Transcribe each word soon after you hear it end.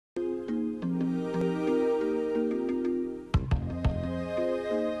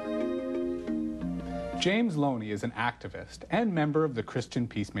James Loney is an activist and member of the Christian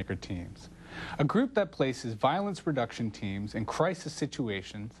Peacemaker Teams, a group that places violence reduction teams in crisis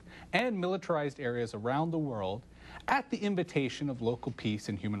situations and militarized areas around the world at the invitation of local peace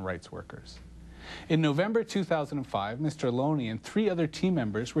and human rights workers. In November 2005, Mr. Loney and 3 other team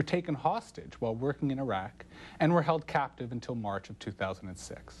members were taken hostage while working in Iraq and were held captive until March of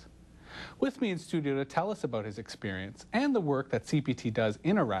 2006. With me in studio to tell us about his experience and the work that CPT does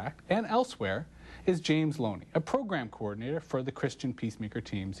in Iraq and elsewhere is James Loney, a program coordinator for the Christian Peacemaker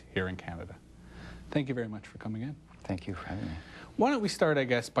Teams here in Canada. Thank you very much for coming in. Thank you for having me. Why don't we start, I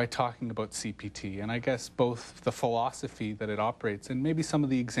guess, by talking about CPT and I guess both the philosophy that it operates and maybe some of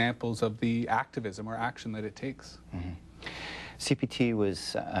the examples of the activism or action that it takes. CPT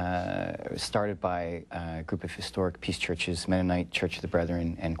was started by a group of historic peace churches, Mennonite, Church of the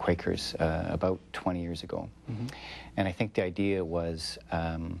Brethren, and Quakers about 20 years ago. And I think the idea was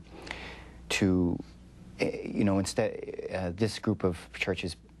to, instead, this group of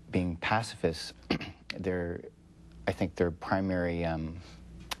churches being pacifists, I think their primary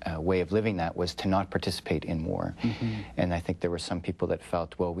way of living that was to not participate in war. And I think there were some people that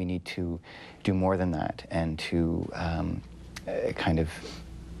felt, well, we need to do more than that and to kind of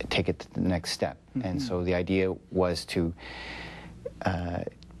take it to the next step. And so the idea was to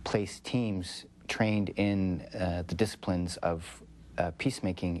place teams trained in the disciplines of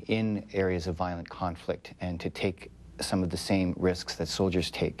peacemaking in areas of violent conflict and to take some of the same risks that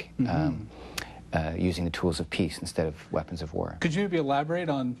soldiers take using the tools of peace instead of weapons of war. Could you maybe elaborate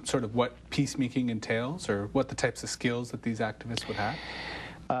on sort of what peacemaking entails or what the types of skills that these activists would have?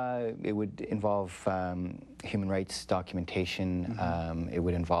 It would involve human rights documentation. It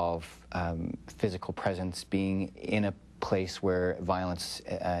would involve physical presence, being in a place where violence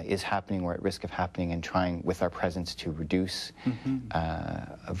is happening or at risk of happening and trying with our presence to reduce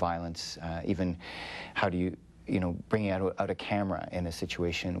violence. Even how do you, bringing out a camera in a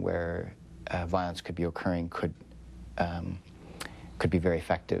situation where violence could be occurring could be very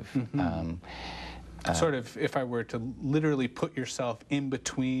effective. Sort of, if I were to literally put yourself in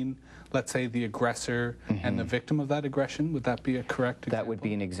between, let's say, the aggressor and the victim of that aggression, would that be a correct example? That would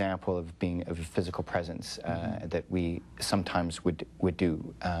be an example of being of a physical presence that we sometimes would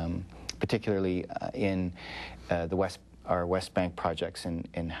do, particularly in our West Bank projects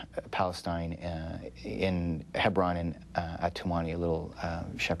in Palestine, in Hebron and at Tumani, a little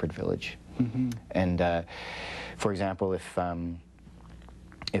shepherd village. And for example,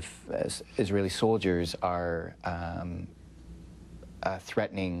 if Israeli soldiers are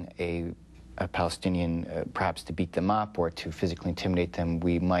threatening a Palestinian, perhaps to beat them up or to physically intimidate them,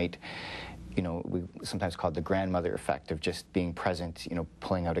 we might, we sometimes call it the grandmother effect of just being present,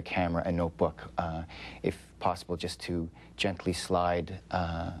 pulling out a camera, a notebook, if possible, just to gently slide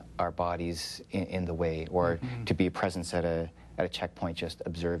our bodies in the way, or to be a presence at a checkpoint, just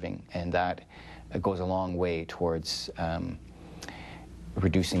observing, and that goes a long way towards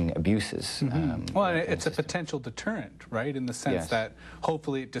reducing abuses. Well, it's a potential deterrent, right, in the sense that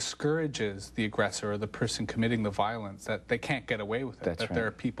hopefully it discourages the aggressor or the person committing the violence, that they can't get away with it, there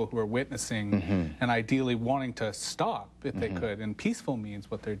are people who are witnessing and ideally wanting to stop, if they could, in peaceful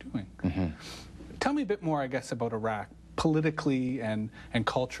means, what they're doing. Tell me a bit more, I guess, about Iraq, politically and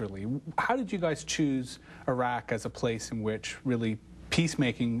culturally. How did you guys choose Iraq as a place in which really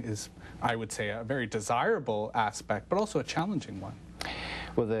peacemaking is, I would say, a very desirable aspect, but also a challenging one?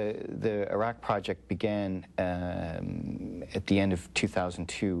 Well, the Iraq project began at the end of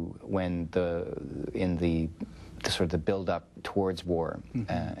 2002, when in the sort of the build-up towards war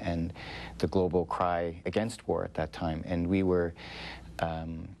and the global cry against war at that time, and we were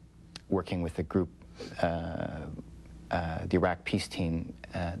working with a group, the Iraq Peace Team,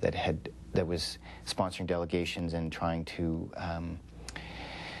 that was sponsoring delegations and trying to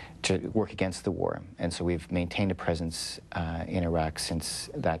work against the war, and so we've maintained a presence in Iraq since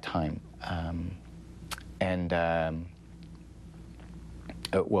that time.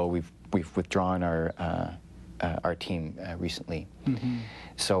 Well, we've withdrawn our team recently.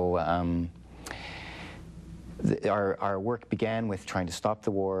 So our work began with trying to stop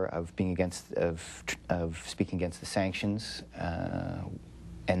the war, of being against, of speaking against the sanctions,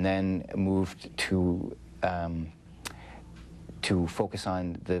 and then moved to focus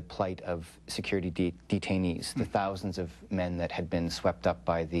on the plight of security detainees, the thousands of men that had been swept up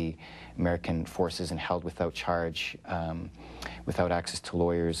by the American forces and held without charge, without access to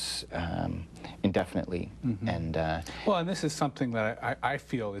lawyers, indefinitely. Well, and this is something that I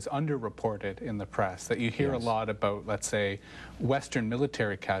feel is underreported in the press, that you hear a lot about, let's say, Western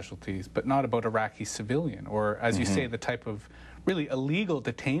military casualties, but not about Iraqi civilian, or, as you say, the type of really illegal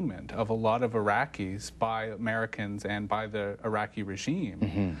detainment of a lot of Iraqis by Americans and by the Iraqi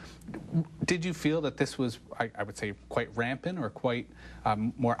regime. Did you feel that this was, I would say, quite rampant or quite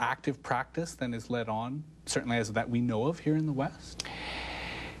more active practice than is led on, certainly as that we know of here in the West?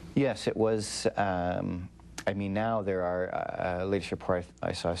 Yes, it was. I mean, now there are, latest report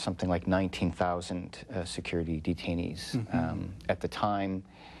I saw, something like 19,000 security detainees. At the time,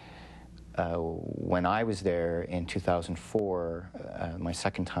 when I was there in 2004, my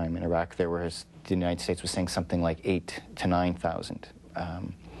second time in Iraq, the United States was saying something like 8,000 to 9,000.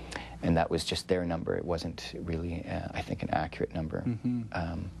 And that was just their number. It wasn't really, I think, an accurate number.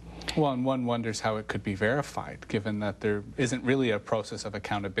 Well, and one wonders how it could be verified, given that there isn't really a process of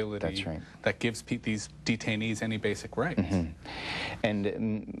accountability. That's right. That gives these detainees any basic rights.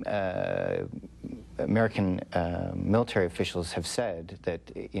 And American military officials have said that,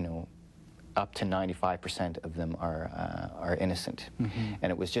 you know, up to 95% of them are innocent.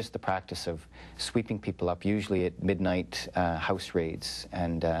 And it was just the practice of sweeping people up, usually at midnight house raids,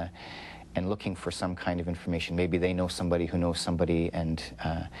 and looking for some kind of information. Maybe they know somebody who knows somebody, and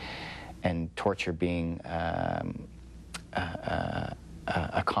torture being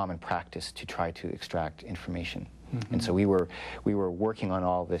a common practice to try to extract information. And so we were working on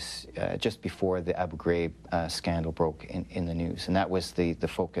all this just before the Abu Ghraib scandal broke in the news, and that was the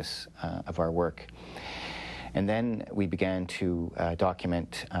focus of our work. And then we began to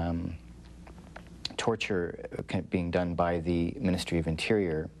document torture being done by the Ministry of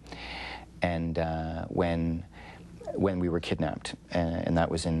Interior, and when we were kidnapped, and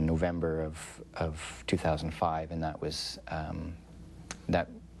that was in November of 2005, and that was that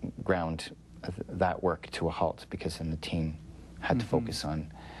ground that work to a halt, because then the team had to focus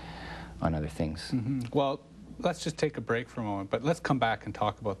on other things. Well, let's just take a break for a moment, but let's come back and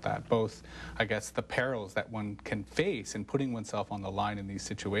talk about that. Both, I guess, the perils that one can face in putting oneself on the line in these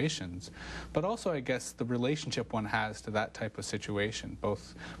situations, but also, I guess, the relationship one has to that type of situation,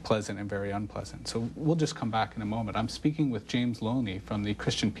 both pleasant and very unpleasant. So we'll just come back in a moment. I'm speaking with James Loney from the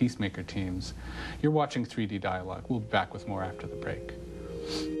Christian Peacemaker Teams. You're watching 3D Dialogue. We'll be back with more after the break.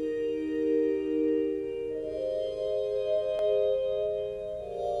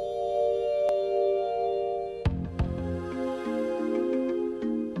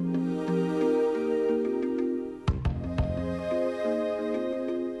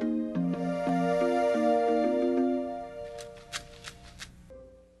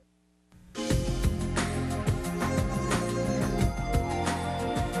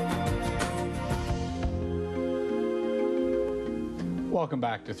 Welcome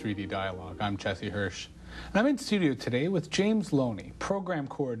back to 3D Dialogue. I'm Jesse Hirsh. And I'm in studio today with James Loney, Program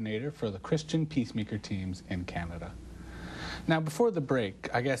Coordinator for the Christian Peacemaker Teams in Canada. Now, before the break,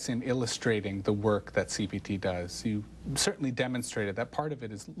 I guess in illustrating the work that CPT does, you certainly demonstrated that part of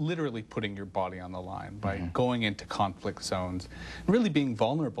it is literally putting your body on the line by going into conflict zones and really being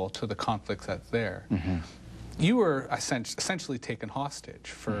vulnerable to the conflicts that's there. You were essentially taken hostage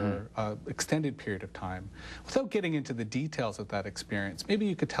for an extended period of time. Without getting into the details of that experience, maybe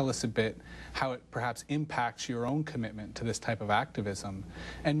you could tell us a bit how it perhaps impacts your own commitment to this type of activism,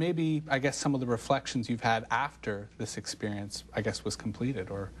 and maybe, I guess, some of the reflections you've had after this experience, I guess, was completed,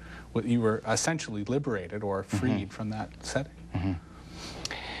 or you were essentially liberated or freed from that setting.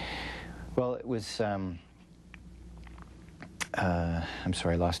 Well, it was, I'm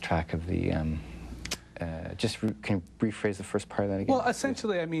sorry, I lost track of the... can you rephrase the first part of that again? Well,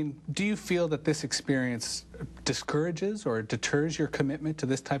 essentially, I mean, do you feel that this experience discourages or deters your commitment to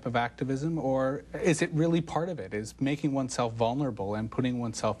this type of activism, or is it really part of it? Is making oneself vulnerable and putting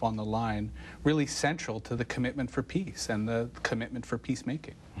oneself on the line really central to the commitment for peace and the commitment for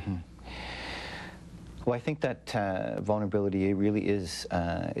peacemaking? Well, I think that vulnerability really is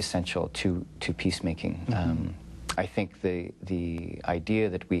essential to peacemaking. I think the idea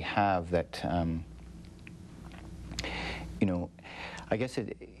that we have that you know, I guess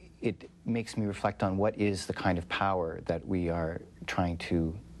it makes me reflect on what is the kind of power that we are trying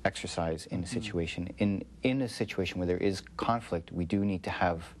to exercise in a situation. In a situation where there is conflict, we do need to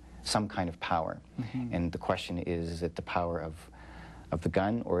have some kind of power. And the question is it the power of the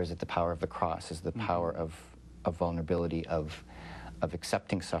gun, or is it the power of the cross? Is it the power of vulnerability, of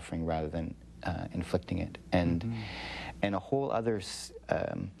accepting suffering rather than inflicting it? And a whole other...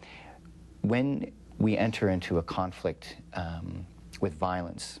 when we enter into a conflict with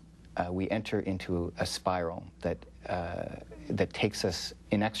violence, we enter into a spiral that takes us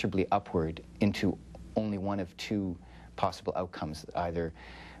inexorably upward into only one of two possible outcomes, either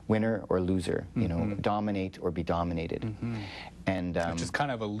winner or loser, you know, dominate or be dominated. And which is kind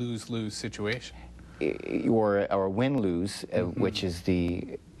of a lose-lose situation. or win-lose, which is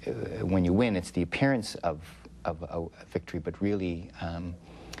the when you win, it's the appearance of a victory, but really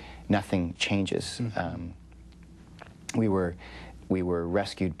nothing changes. We were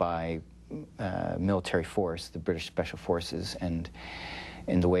rescued by military force, the British Special Forces, and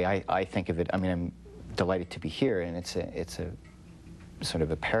in the way I think of it, I mean, I'm delighted to be here, and it's a sort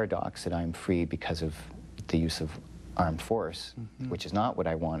of a paradox that I'm free because of the use of armed force, which is not what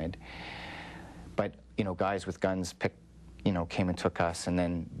I wanted. But guys with guns came and took us, and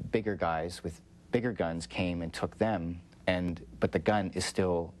then bigger guys with bigger guns came and took them, but the gun is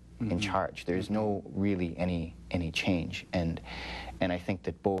still in charge. There's no really any change, and I think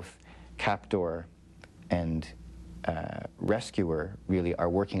that both captor and rescuer really are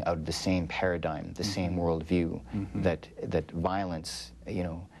working out of the same paradigm, the same worldview, that violence,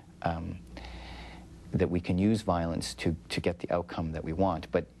 that we can use violence to get the outcome that we want,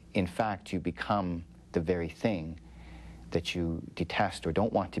 but in fact you become the very thing that you detest or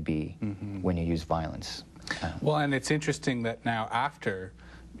don't want to be when you use violence. Well, and it's interesting that now after,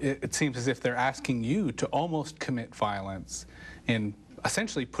 it seems as if they're asking you to almost commit violence in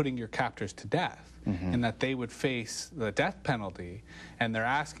essentially putting your captors to death, and that they would face the death penalty, and they're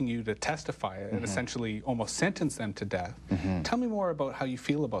asking you to testify and essentially almost sentence them to death. Tell me more about how you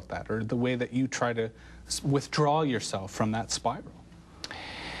feel about that, or the way that you try to withdraw yourself from that spiral.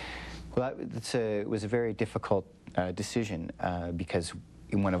 Well, it was a very difficult decision because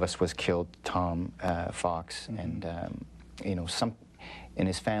one of us was killed, Tom Fox, and and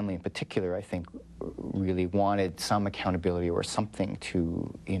his family in particular, I think, really wanted some accountability or something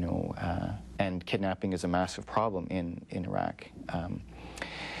to, and kidnapping is a massive problem in Iraq.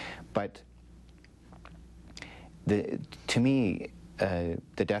 But to me,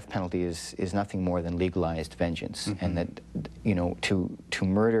 the death penalty is nothing more than legalized vengeance, and that, to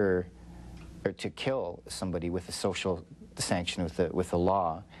murder or to kill somebody with a social sanction, with a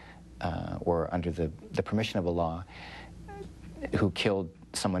law, or under the permission of a law, who killed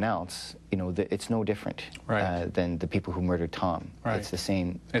someone else, it's no different than the people who murdered Tom. It's the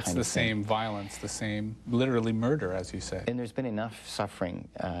same. It's the same violence, the same, literally murder, as you say. And there's been enough suffering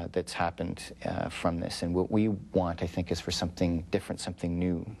that's happened from this, and what we want, I think, is for something different, something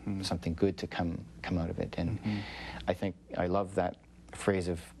new, something good to come out of it. And I think I love that phrase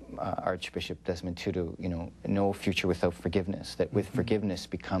of Archbishop Desmond Tutu, no future without forgiveness. That with forgiveness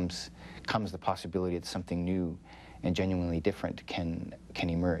comes the possibility that something new and genuinely different can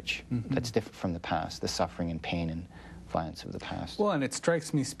emerge. That's different from the past, the suffering and pain and violence of the past. Well, and it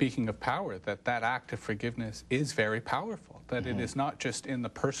strikes me, speaking of power, that act of forgiveness is very powerful, that it is not just in the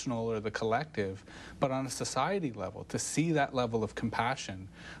personal or the collective, but on a society level. To see that level of compassion,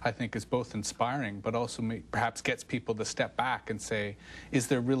 I think, is both inspiring, but also perhaps gets people to step back and say, is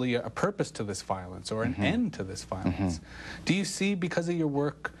there really a purpose to this violence or an end to this violence? Do you see, because of your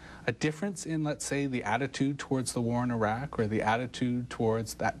work, a difference in, let's say, the attitude towards the war in Iraq, or the attitude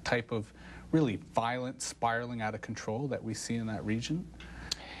towards that type of really violent spiraling out of control that we see in that region?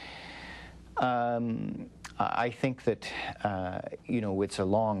 I think that it's a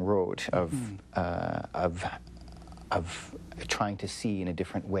long road of trying to see in a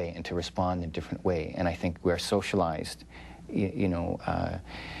different way and to respond in a different way, and I think we're socialized,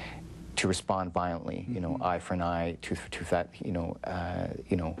 to respond violently. Eye for an eye, tooth for tooth. That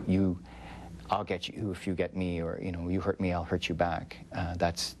I'll get you if you get me, or you hurt me, I'll hurt you back.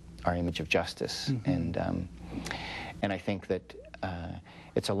 That's our image of justice, and I think that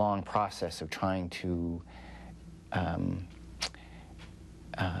it's a long process of trying to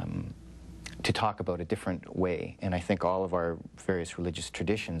talk about a different way, and I think all of our various religious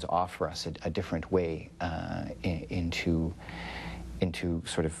traditions offer us a different way into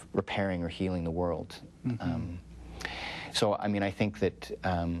sort of repairing or healing the world. So I mean, I think that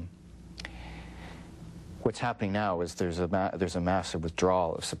what's happening now is there's a massive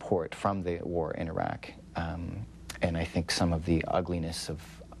withdrawal of support from the war in Iraq, and I think some of the ugliness of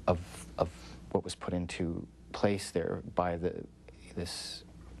what was put into place there by this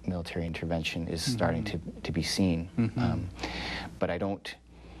military intervention is starting to be seen. But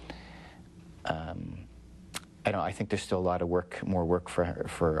I think there's still a lot of more work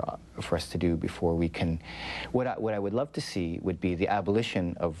for us to do before we can. What I would love to see would be the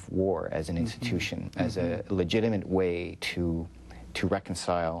abolition of war as an institution, as a legitimate way to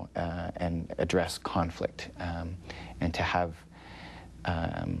reconcile and address conflict, and to have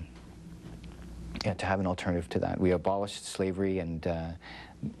an alternative to that. We abolished slavery, and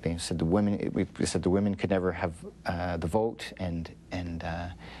they said the women could never have the vote, and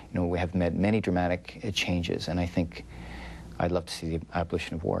we have made many dramatic changes, and I think I'd love to see the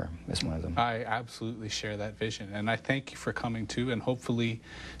abolition of war as one of them. I absolutely share that vision, and I thank you for coming too, and hopefully,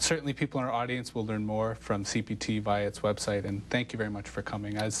 certainly people in our audience will learn more from CPT via its website, and thank you very much for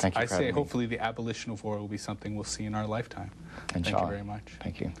coming. As I say, hopefully the abolition of war will be something we'll see in our lifetime. Thank you very much.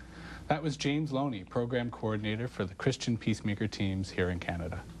 Thank you. That was James Loney, Program Coordinator for the Christian Peacemaker Teams here in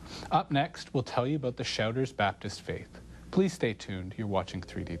Canada. Up next, we'll tell you about the Shouters Baptist Faith. Please stay tuned. You're watching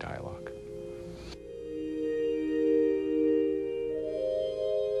 3D Dialogue.